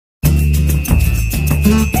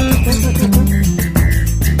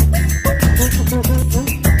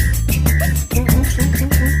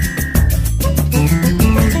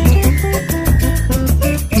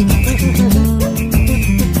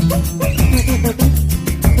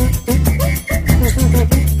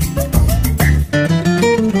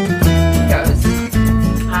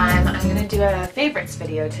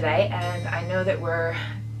today, and I know that we're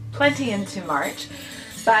plenty into March,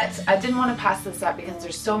 but I didn't want to pass this up because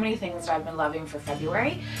there's so many things that I've been loving for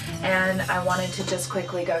February, and I wanted to just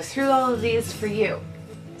quickly go through all of these for you.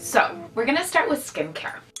 So we're going to start with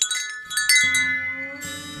skincare.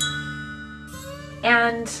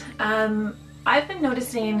 And I've been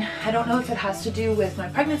noticing, I don't know if it has to do with my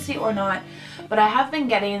pregnancy or not, but I have been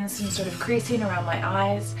getting some sort of creasing around my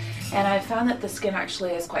eyes, and I found that the skin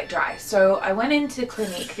actually is quite dry. So I went into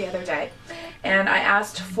Clinique the other day and I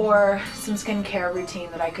asked for some skincare routine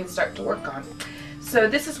that I could start to work on. So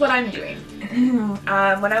this is what I'm doing.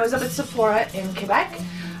 When I was up at Sephora in Quebec,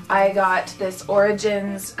 I got this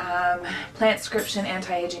Origins Plantscription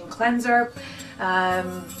Anti-Aging Cleanser.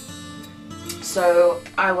 So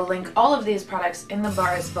I will link all of these products in the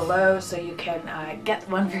bars below so you can get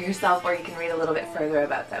one for yourself, or you can read a little bit further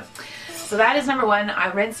about them. So that is number one. I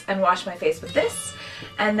rinse and wash my face with this,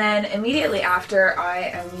 and then immediately after I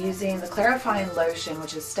am using the clarifying lotion,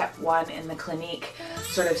 which is step one in the Clinique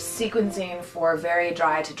sort of sequencing for very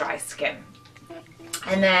dry to dry skin.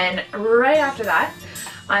 And then right after that,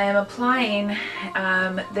 I am applying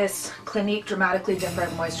this Clinique Dramatically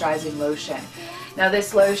Different Moisturizing Lotion. Now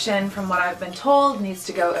this lotion, from what I've been told, needs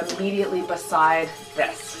to go immediately beside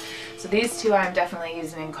this. So these two I'm definitely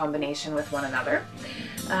using in combination with one another.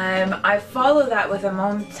 I follow that with a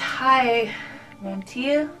Monteil.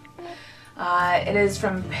 It is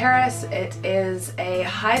from Paris. It is a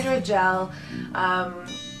hydrogel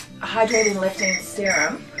hydrating lifting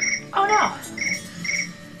serum. Oh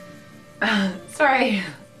no! Sorry.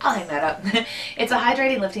 I'll hang that up. It's a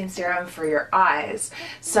hydrating lifting serum for your eyes.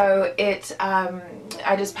 So it,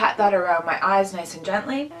 I just pat that around my eyes nice and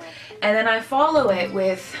gently, and then I follow it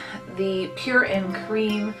with the Pure and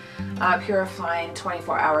Creme Purifying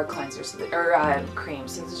 24-hour cleanser, or cream.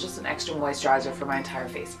 So this is just an extra moisturizer for my entire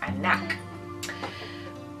face and neck.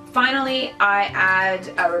 Finally, I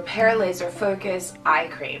add a Repair Laser Focus eye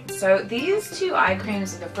cream. So these two eye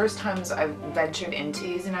creams are the first times I've ventured into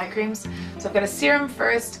using eye creams. So I've got a serum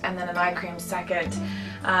first and then an eye cream second.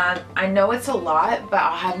 I know it's a lot, but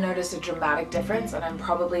I have noticed a dramatic difference, and I'm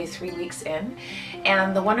probably 3 weeks in.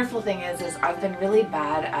 And the wonderful thing is I've been really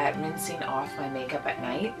bad at rinsing off my makeup at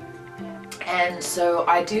night. And so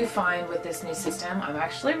I do find with this new system, I'm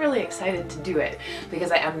actually really excited to do it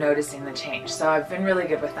because I am noticing the change. So I've been really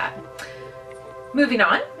good with that. Moving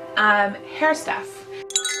on, hair stuff.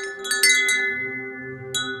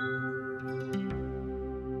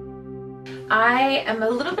 I am a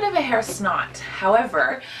little bit of a hair snot.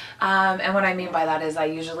 However, and what I mean by that is I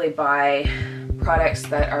usually buy products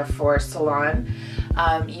that are for salon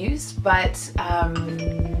use, but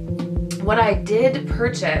what I did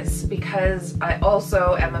purchase, because I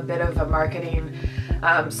also am a bit of a marketing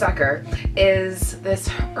sucker, is this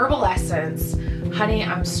Herbal Essence Honey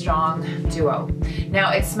I'm Strong Duo.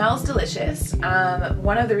 Now it smells delicious.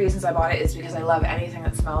 One of the reasons I bought it is because I love anything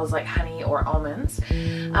that smells like honey or almonds.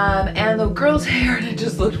 And the girl's hair, and it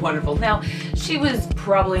just looked wonderful. Now she was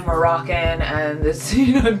probably Moroccan and this,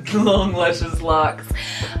 you know, long luscious locks.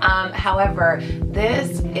 However,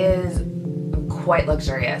 this is quite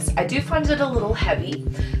luxurious. I do find it a little heavy,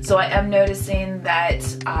 so I am noticing that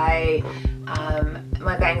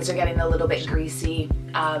my bangs are getting a little bit greasy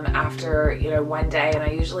after, you know, one day, and I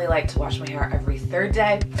usually like to wash my hair every third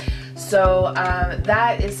day. So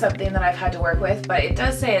that is something that I've had to work with, but it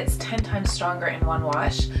does say it's 10 times stronger in one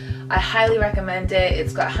wash. I highly recommend it.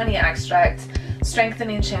 It's got honey extract,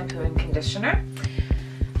 strengthening shampoo and conditioner.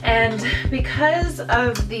 And because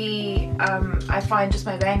of the, I find just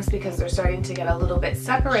my bangs, because they're starting to get a little bit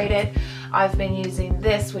separated, I've been using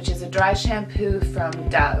this, which is a dry shampoo from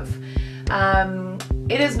Dove.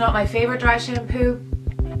 It is not my favorite dry shampoo.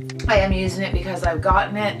 I am using it because I've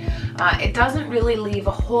gotten it. It doesn't really leave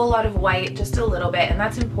a whole lot of white, just a little bit, and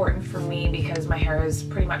that's important for me because my hair is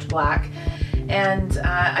pretty much black. And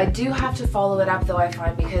I do have to follow it up though, I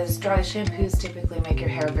find, because dry shampoos typically make your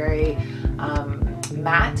hair very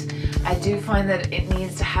matte. I do find that it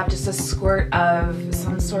needs to have just a squirt of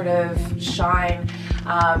some sort of shine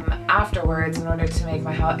afterwards in order to make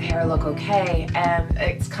my hair look okay, and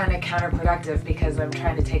it's kind of counterproductive because I'm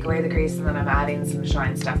trying to take away the grease and then I'm adding some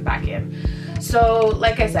shine stuff back in. So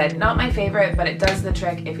like I said, not my favorite, but it does the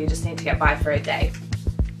trick if you just need to get by for a day.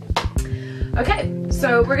 Okay,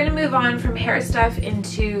 so we're gonna move on from hair stuff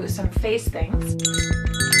into some face things.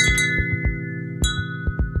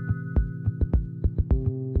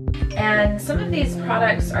 And some of these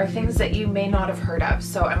products are things that you may not have heard of,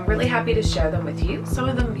 so I'm really happy to share them with you. Some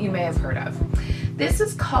of them you may have heard of. This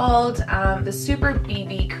is called the Super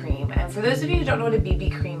BB Cream, and for those of you who don't know what a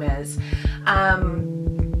BB cream is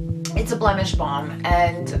It's a blemish balm,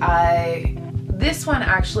 and this one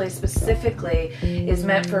actually specifically is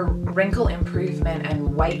meant for wrinkle improvement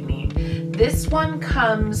and whitening. This one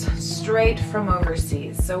comes straight from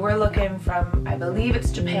overseas. So we're looking from, I believe it's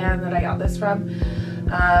Japan that I got this from.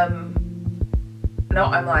 No,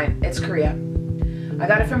 I'm lying, it's Korea. I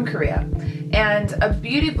got it from Korea. And a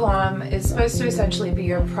beauty balm is supposed to essentially be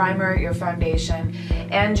your primer, your foundation,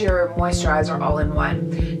 and your moisturizer all in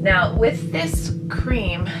one. Now with this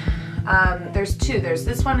cream, there's two. There's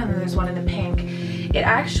this one and then there's one in the pink. It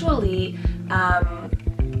actually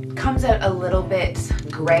comes out a little bit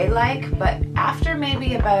gray-like, but after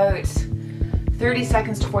maybe about 30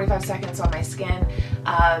 seconds to 45 seconds on my skin,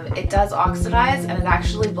 it does oxidize and it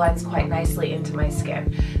actually blends quite nicely into my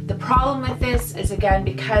skin. The problem with this is, again,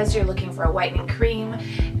 because you're looking for a whitening cream,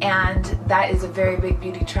 and that is a very big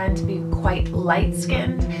beauty trend to be quite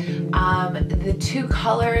light-skinned, the two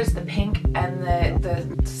colors, the pink and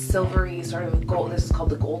the silvery sort of gold, this is called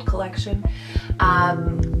the gold collection,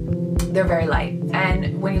 they're very light,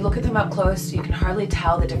 and when you look at them up close you can hardly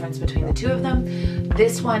tell the difference between the two of them.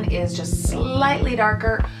 This one is just slightly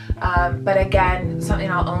darker, but again, something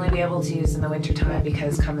I'll only be able to use in the winter time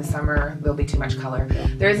because come the summer there'll be too much color.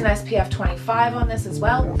 There is an SPF 25 on this as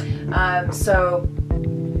well, so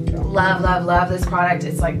love, love, love this product.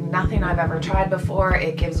 It's like nothing I've ever tried before.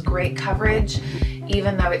 It gives great coverage.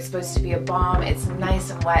 Even though it's supposed to be a balm, it's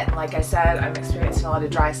nice and wet, and like I said, I'm experiencing a lot of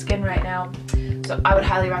dry skin right now, so I would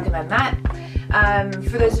highly recommend that.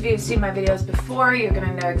 For those of you who've seen my videos before, you're going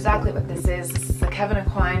to know exactly what this is. This is the Kevin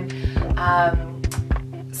Aucoin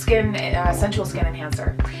Sensual Skin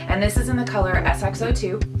Enhancer, and this is in the color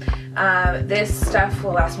SX02. This stuff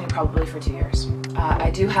will last me probably for 2 years.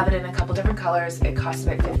 I do have it in a couple different colors. It costs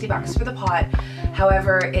about 50 bucks for the pot.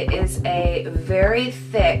 However, it is a very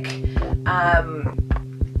thick,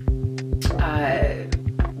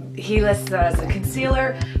 he lists it as a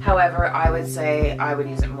concealer. However, I would say I would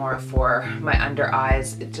use it more for my under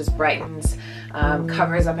eyes. It just brightens,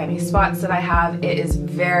 covers up any spots that I have. It is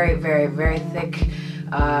very, very, very thick.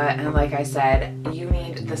 And like I said, you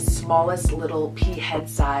need the smallest little pea head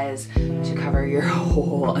size to cover your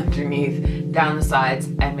whole underneath, down the sides,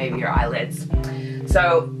 and maybe your eyelids.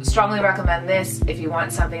 So strongly recommend this if you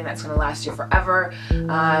want something that's going to last you forever.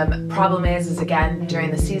 Problem is again,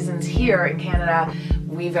 during the seasons here in Canada,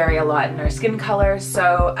 we vary a lot in our skin color,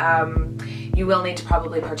 so you will need to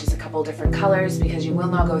probably purchase a couple different colors because you will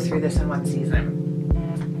not go through this in one season.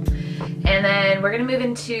 And then we're going to move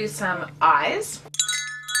into some eyes.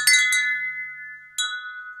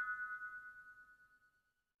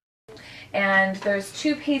 And there's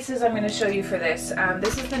two pieces I'm going to show you for this.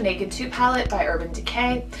 This is the Naked 2 palette by Urban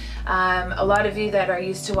Decay. A lot of you that are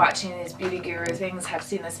used to watching these beauty guru things have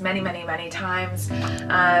seen this many, many, many times.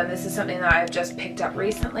 This is something that I've just picked up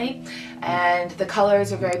recently, and the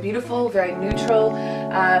colors are very beautiful, very neutral.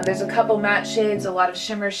 There's a couple matte shades, a lot of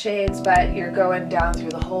shimmer shades, but you're going down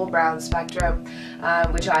through the whole brown spectrum,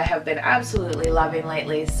 which I have been absolutely loving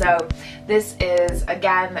lately. So this is,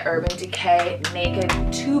 again, the Urban Decay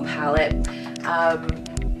Naked 2 palette.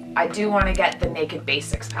 I do want to get the Naked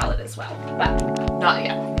Basics palette as well, but not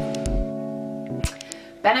yet.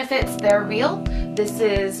 Benefits, they're real. This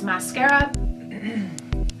is mascara.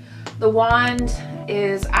 The wand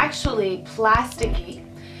is actually plasticky,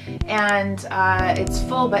 and it's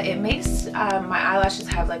full, but it makes my eyelashes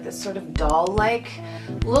have like this sort of doll-like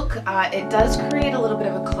look. It does create a little bit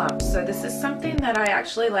of a clump, so this is something that I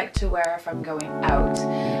actually like to wear if I'm going out,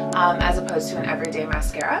 as opposed to an everyday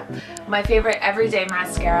mascara. My favorite everyday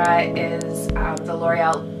mascara is the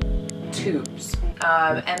L'Oreal Tubes.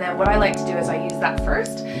 And then what I like to do is I use that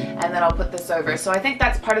first, and then I'll put this over. So I think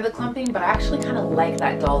that's part of the clumping, but I actually kind of like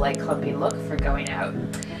that doll-like clumping look for going out.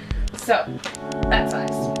 So that's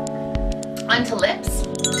eyes. Onto lips.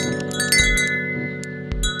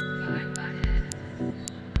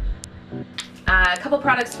 A couple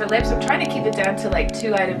products for lips. I'm trying to keep it down to like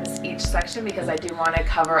 2 items each section because I do want to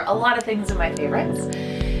cover a lot of things in my favorites.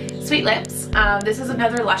 Sweet Lips. This is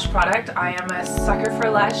another Lush product. I am a sucker for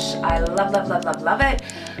Lush. I love, love, love, love, love it.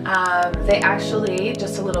 They actually,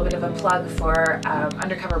 just a little bit of a plug for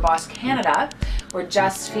Undercover Boss Canada, were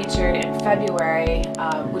just featured in February,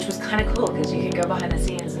 which was kind of cool because you can go behind the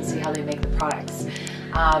scenes and see how they make the products,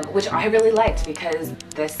 which I really liked because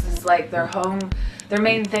this is like their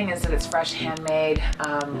main thing is that it's fresh handmade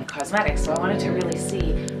cosmetics. So I wanted to really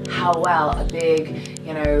see how well a big,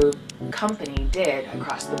 you know, company did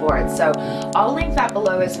across the board. So I'll link that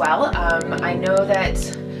below as well. I know that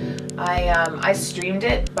I streamed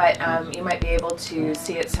it, but you might be able to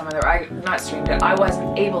see it some other. I not streamed it. I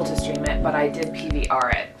wasn't able to stream it, but I did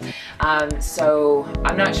PVR it. So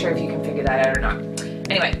I'm not sure if you can figure that out or not.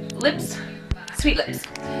 Anyway, lips, sweet lips.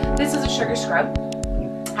 This is a sugar scrub.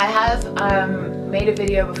 I have made a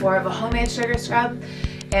video before of a homemade sugar scrub.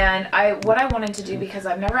 And what I wanted to do, because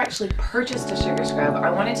I've never actually purchased a sugar scrub, I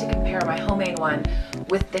wanted to compare my homemade one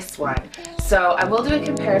with this one. So I will do a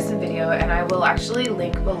comparison video, and I will actually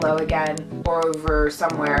link below again, or over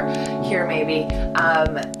somewhere here maybe,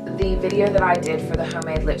 the video that I did for the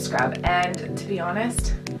homemade lip scrub. And to be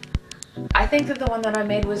honest, I think that the one that I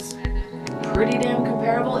made was pretty damn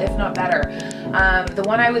comparable, if not better. The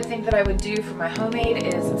one I would think that I would do for my homemade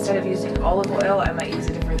is, instead of using olive oil, I might use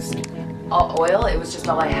a different oil. It was just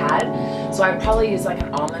all I had, so I'd probably use like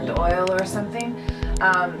an almond oil or something,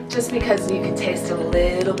 just because you can taste a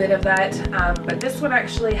little bit of that. But this one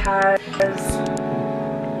actually has,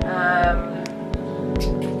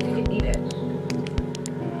 you can eat it.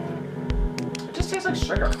 It just tastes like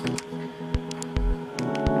sugar.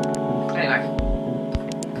 Anyway,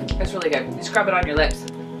 it's really good. You scrub it on your lips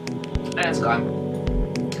and it's gone.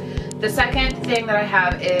 The second thing that I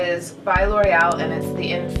have is by L'Oreal, and it's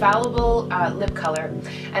the Infallible lip color.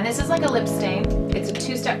 And this is like a lip stain. It's a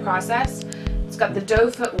two-step process. It's got the doe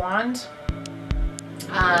foot wand,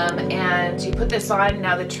 and you put this on.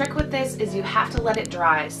 Now the trick with this is you have to let it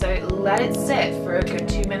dry. So let it sit for a good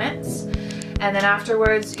 2 minutes, and then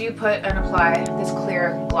afterwards you put and apply this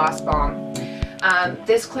clear gloss balm.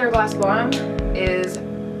 This clear gloss balm is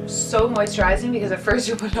so moisturizing, because at first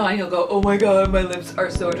you put it on, you'll go, oh my god, my lips are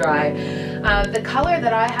so dry. The color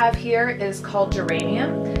that I have here is called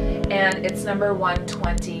Geranium, and it's number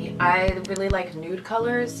 120. I really like nude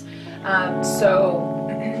colors, so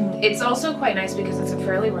it's also quite nice because it's a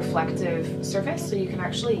fairly reflective surface, so you can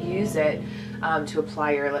actually use it to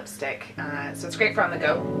apply your lipstick. So it's great for on the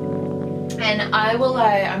go. And I will,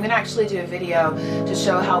 I'm going to actually do a video to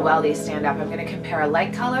show how well these stand up. I'm going to compare a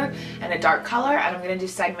light color and a dark color, and I'm going to do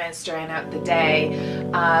segments during out the day,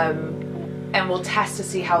 and we'll test to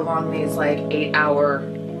see how long these like 8-hour,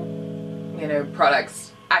 you know,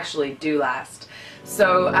 products actually do last.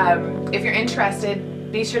 So if you're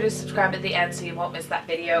interested, be sure to subscribe at the end so you won't miss that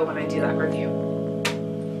video when I do that review.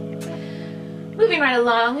 Moving right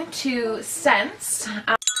along to scents.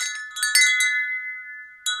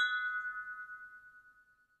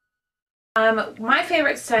 My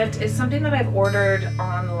favorite scent is something that I've ordered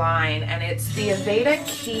online, and it's the AVEDA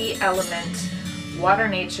Key Element Water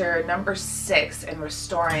Nature number 6 in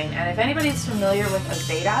Restoring. And if anybody's familiar with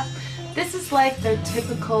AVEDA, this is like their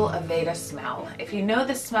typical AVEDA smell. If you know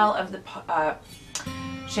the smell of the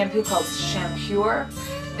shampoo called Shampoo,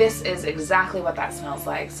 this is exactly what that smells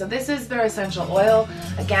like. So this is their essential oil.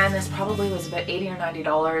 Again, this probably was about $80 or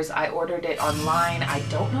 $90. I ordered it online. I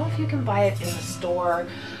don't know if you can buy it in the store.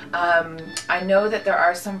 I know that there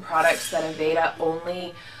are some products that AVEDA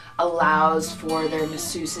only allows for their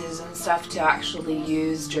masseuses and stuff to actually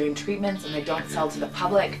use during treatments, and they don't sell to the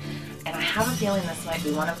public. And I have a feeling this might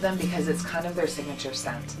be one of them because it's kind of their signature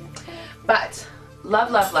scent. But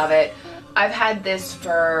love, love, love it. I've had this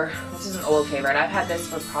for, this is an old favorite, I've had this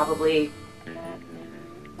for probably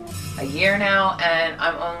a year now, and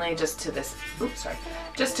I'm only just to this, oops, sorry,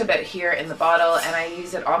 just about here in the bottle, and I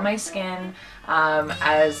use it on my skin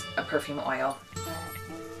as a perfume oil.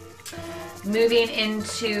 Moving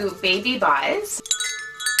into baby buys.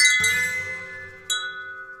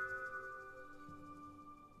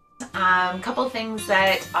 Couple things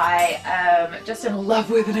that I am just in love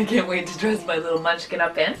with and I can't wait to dress my little munchkin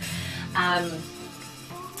up in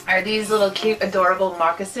are these little cute adorable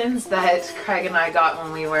moccasins that Craig and I got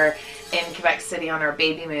when we were in Quebec City on our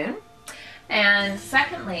baby moon. And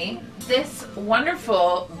secondly, this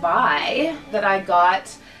wonderful buy that I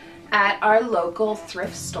got at our local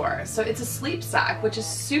thrift store. So it's a sleep sack, which is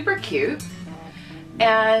super cute,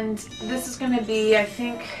 and this is going to be, I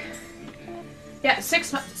think, yeah,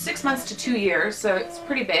 6 months to 2 years, so it's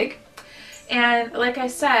pretty big. And like I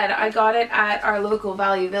said, I got it at our local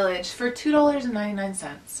Value Village for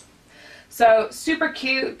 $2.99. So super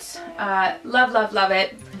cute. Love, love, love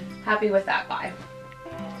it. Happy with that buy.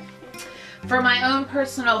 For my own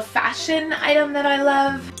personal fashion item that I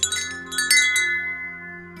love,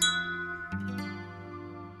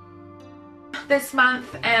 this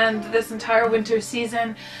month and this entire winter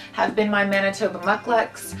season have been my Manitoba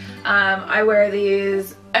mukluks. I wear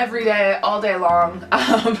these every day, all day long.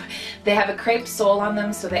 They have a crepe sole on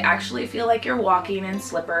them, so they actually feel like you're walking in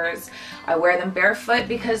slippers. I wear them barefoot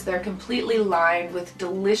because they're completely lined with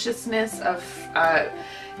deliciousness of,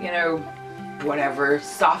 you know, whatever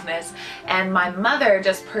softness. And my mother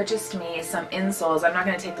just purchased me some insoles. I'm not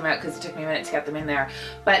going to take them out because it took me a minute to get them in there,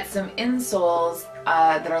 but some insoles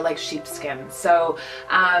that are like sheepskin. So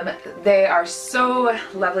they are so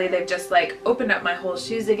lovely. They've just like opened up my whole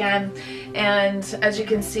shoes again, and as you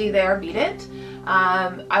can see, they are beaded.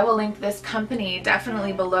 I will link this company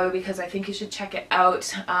definitely below because I think you should check it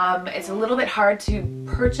out. It's a little bit hard to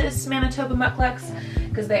purchase Manitoba mucklucks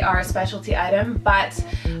because they are a specialty item, but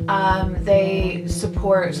they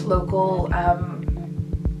support local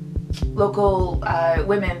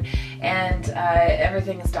women, and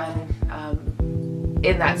everything is done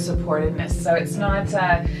in that supportiveness. So it's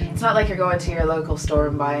not like you're going to your local store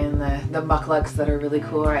and buying the mucklucks that are really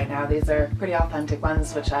cool right now. These are pretty authentic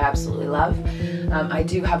ones, which I absolutely love. I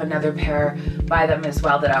do have another pair by them as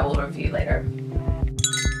well that I will review later.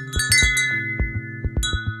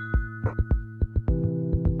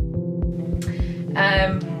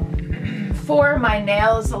 For my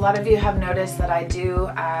nails, a lot of you have noticed that I do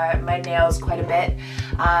my nails quite a bit.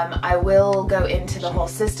 I will go into the whole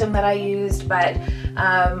system that I used, but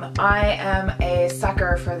I am a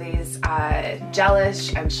sucker for these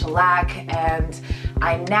gelish and shellac, and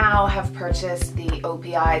I now have purchased the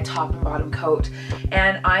OPI top and bottom coat,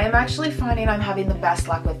 and I am actually finding I'm having the best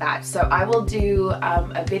luck with that. So I will do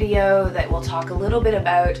a video that will talk a little bit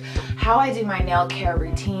about how I do my nail care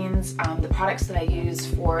routines, the products that I use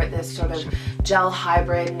for this sort of gel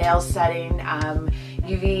hybrid nail setting,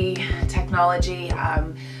 UV technology,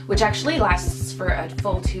 which actually lasts for a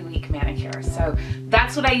full 2-week manicure. So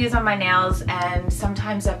that's what I use on my nails, and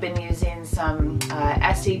sometimes I've been using some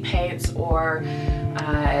SE paints, or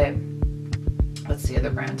what's the other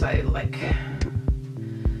brand I like?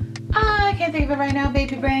 I can't think of it right now,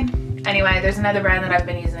 baby brain. Anyway, there's another brand that I've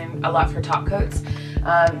been using a lot for top coats,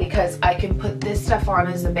 because I can put this stuff on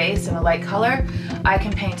as the base in a light color, I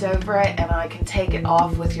can paint over it, and I can take it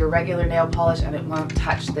off with your regular nail polish and it won't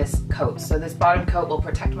touch this coat. So this bottom coat will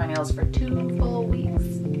protect my nails for 2 full weeks.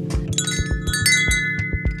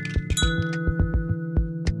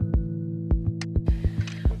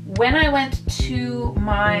 When I went to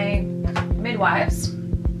my midwives,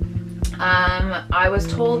 I was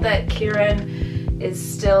told that Kieran is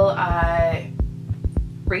still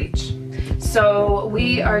breech. So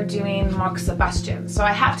we are doing moxibustion. So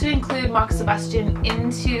I have to include moxibustion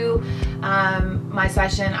into my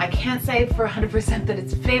session. I can't say for 100% that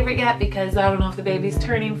it's a favorite yet because I don't know if the baby's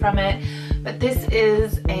turning from it, but this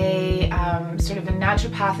is a sort of a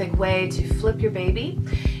naturopathic way to flip your baby.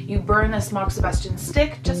 You burn this moxibustion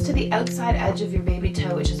stick just to the outside edge of your baby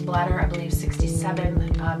toe, which is bladder, I believe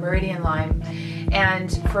 67 meridian line.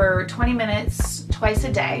 And for 20 minutes, twice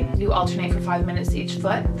a day, you alternate for 5 minutes each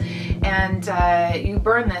foot. And you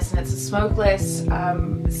burn this, and it's a smokeless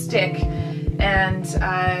stick. And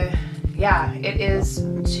yeah, it is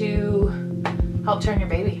to help turn your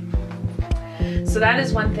baby. So that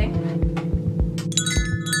is one thing.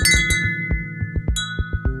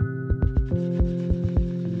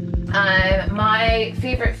 My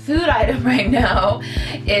favorite food item right now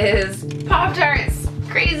is Pop-Tarts.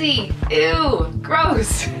 Crazy, ew,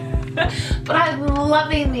 gross. But I'm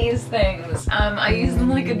loving these things. I use them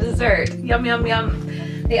like a dessert. Yum, yum, yum.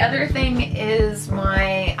 The other thing is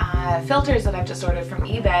my filters that I've just ordered from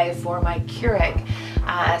eBay for my Keurig.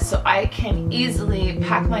 So I can easily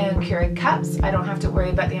pack my own Keurig cups. I don't have to worry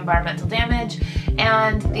about the environmental damage.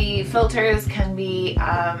 And the filters can be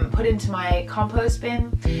put into my compost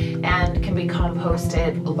bin and can be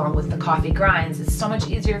composted along with the coffee grinds. It's so much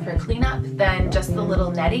easier for cleanup than just the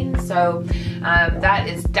little netting. So that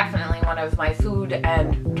is definitely one of my food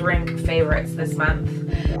and drink favorites this month.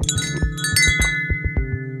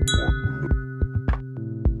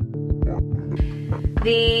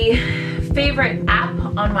 The favorite app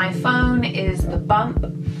on my phone is the Bump.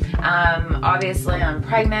 Obviously I'm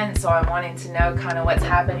pregnant, so I'm wanting to know kind of what's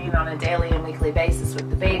happening on a daily and weekly basis with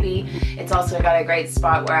the baby. It's also got a great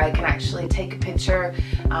spot where I can actually take a picture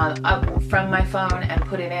up from my phone and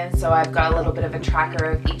put it in, so I've got a little bit of a tracker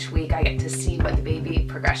of each week. I get to see what the baby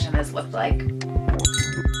progression has looked like.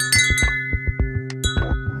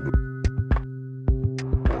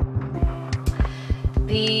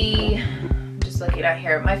 Looking at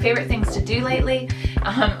here, my favorite things to do lately.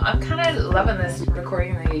 I'm kind of loving this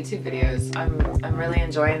recording the YouTube videos. I'm really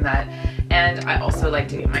enjoying that, and I also like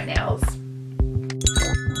doing my nails.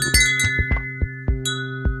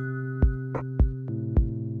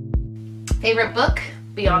 Favorite book?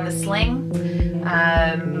 Beyond the Sling.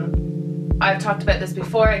 I've talked about this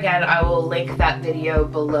before. Again, I will link that video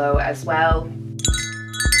below as well.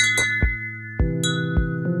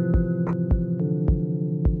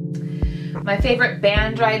 My favorite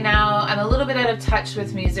band right now, I'm a little bit out of touch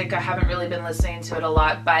with music. I haven't really been listening to it a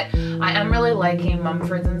lot, but I am really liking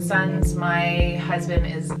Mumford & Sons. My husband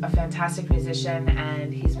is a fantastic musician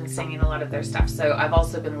and he's been singing a lot of their stuff. So I've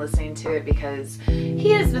also been listening to it because he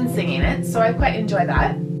has been singing it. So I quite enjoy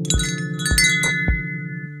that.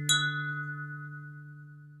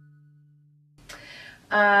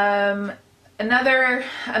 Another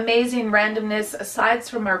amazing randomness, aside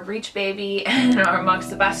from our Reach Baby and our Marc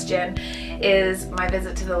Sebastian, is my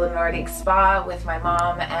visit to the Nordic Spa with my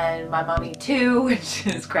mom and my mommy too, which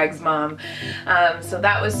is Craig's mom. So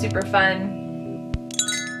that was super fun.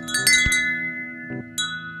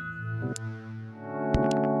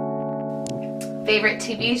 Favorite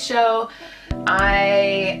TV show?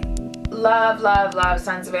 I love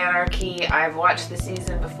Sons of Anarchy. I've watched the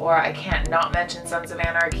season before. I can't not mention Sons of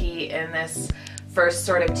Anarchy in this first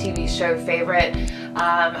sort of TV show favorite.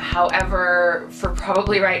 However, for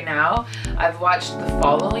probably right now, I've watched The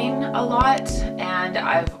Following a lot, and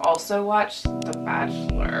I've also watched The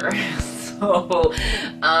Bachelor. So,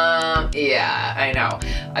 yeah, I know.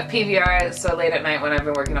 I PVR it so late at night when I've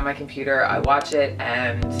been working on my computer. I watch it,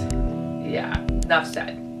 and yeah, enough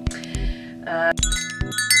said.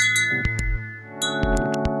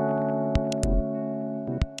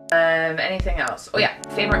 Anything else? Oh yeah,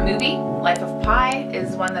 favorite movie, Life of Pi,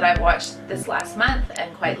 is one that I've watched this last month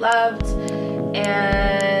and quite loved.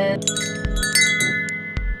 And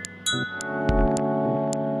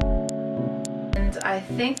I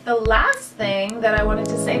think the last thing that I wanted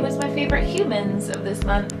to say was my favorite humans of this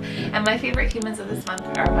month. And my favorite humans of this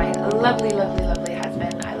month are my lovely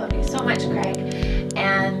husband. I love you so much, Craig.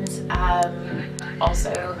 And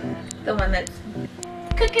also the one that's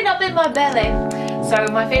cooking up in my belly. So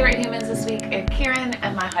my favorite humans this week are Kieran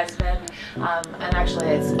and my husband, and actually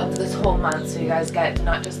it's of this whole month, so you guys get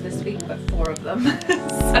not just this week but 4 of them.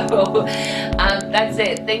 So that's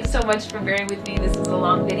it. Thanks so much for bearing with me. This is a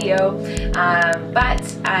long video,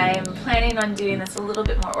 but I'm planning on doing this a little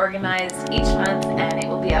bit more organized each month, and it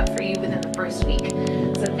will be up for you within the first week.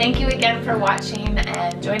 So thank you again for watching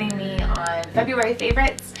and joining me on February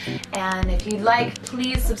favorites. And if you'd like,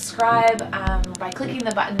 please subscribe by clicking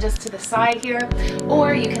the button just to the side here,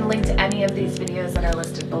 or you can link to any of these videos that are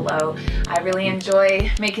listed below. I really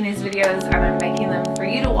enjoy making these videos, and I'm making them for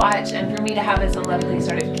you to watch and for me to have as a lovely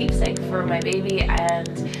sort of keepsake for my baby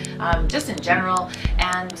and just in general.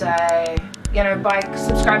 And you know, by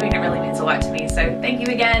subscribing, it really means a lot to me. So thank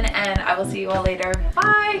you again, and I will see you all later.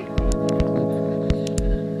 Bye!